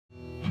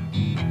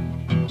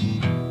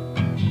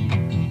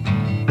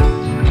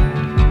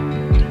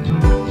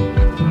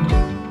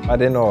I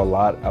didn't know a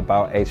lot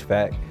about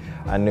HVAC.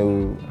 I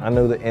knew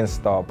the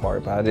install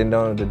part, but I didn't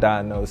know the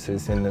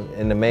diagnosis and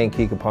the main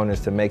key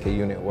components to make a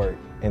unit work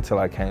until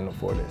I came to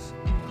Fortis.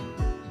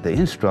 The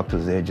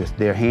instructors,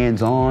 they're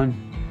hands-on.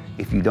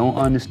 If you don't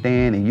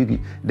understand, and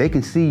they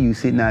can see you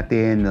sitting out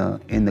there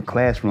in the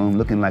classroom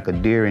looking like a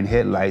deer in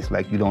headlights,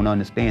 like you don't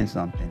understand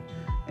something.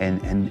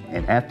 And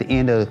at the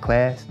end of the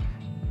class,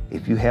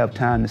 if you have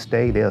time to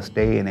stay, they'll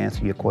stay and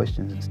answer your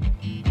questions.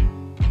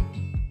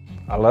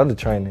 I love the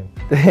training.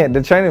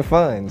 The training's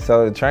fun.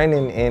 So the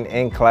training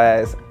in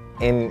class,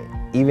 and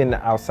even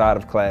outside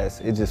of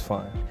class, it's just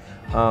fun.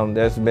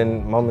 There's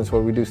been moments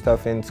where we do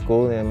stuff in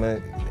school,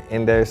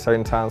 and there's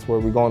certain times where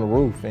we go on the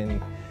roof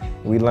and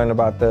we learn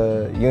about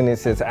the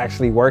units that's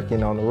actually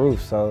working on the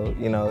roof. So,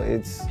 you know,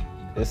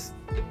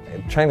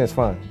 training's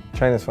fun.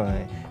 Training's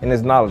fun, and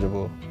it's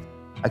knowledgeable.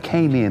 I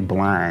came in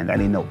blind. I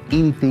didn't know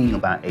anything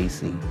about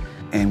AC.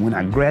 And when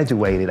I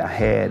graduated, I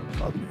had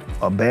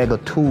a bag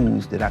of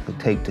tools that I could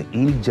take to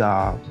any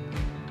job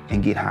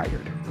and get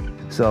hired.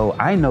 So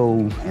I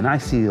know, and I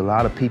see a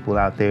lot of people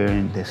out there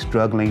that's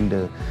struggling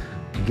to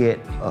get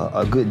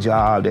a good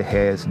job that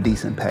has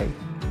decent pay.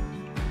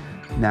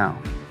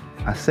 Now,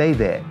 I say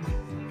that,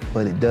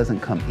 but it doesn't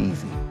come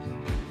easy.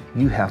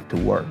 You have to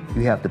work.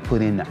 You have to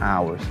put in the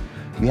hours.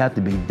 You have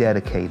to be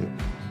dedicated.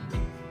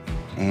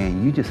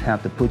 And you just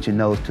have to put your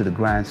nose to the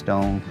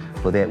grindstone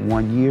for that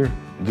 1 year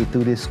and get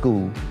through this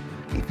school.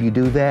 If you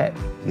do that,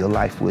 your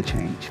life will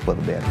change for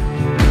the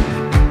better.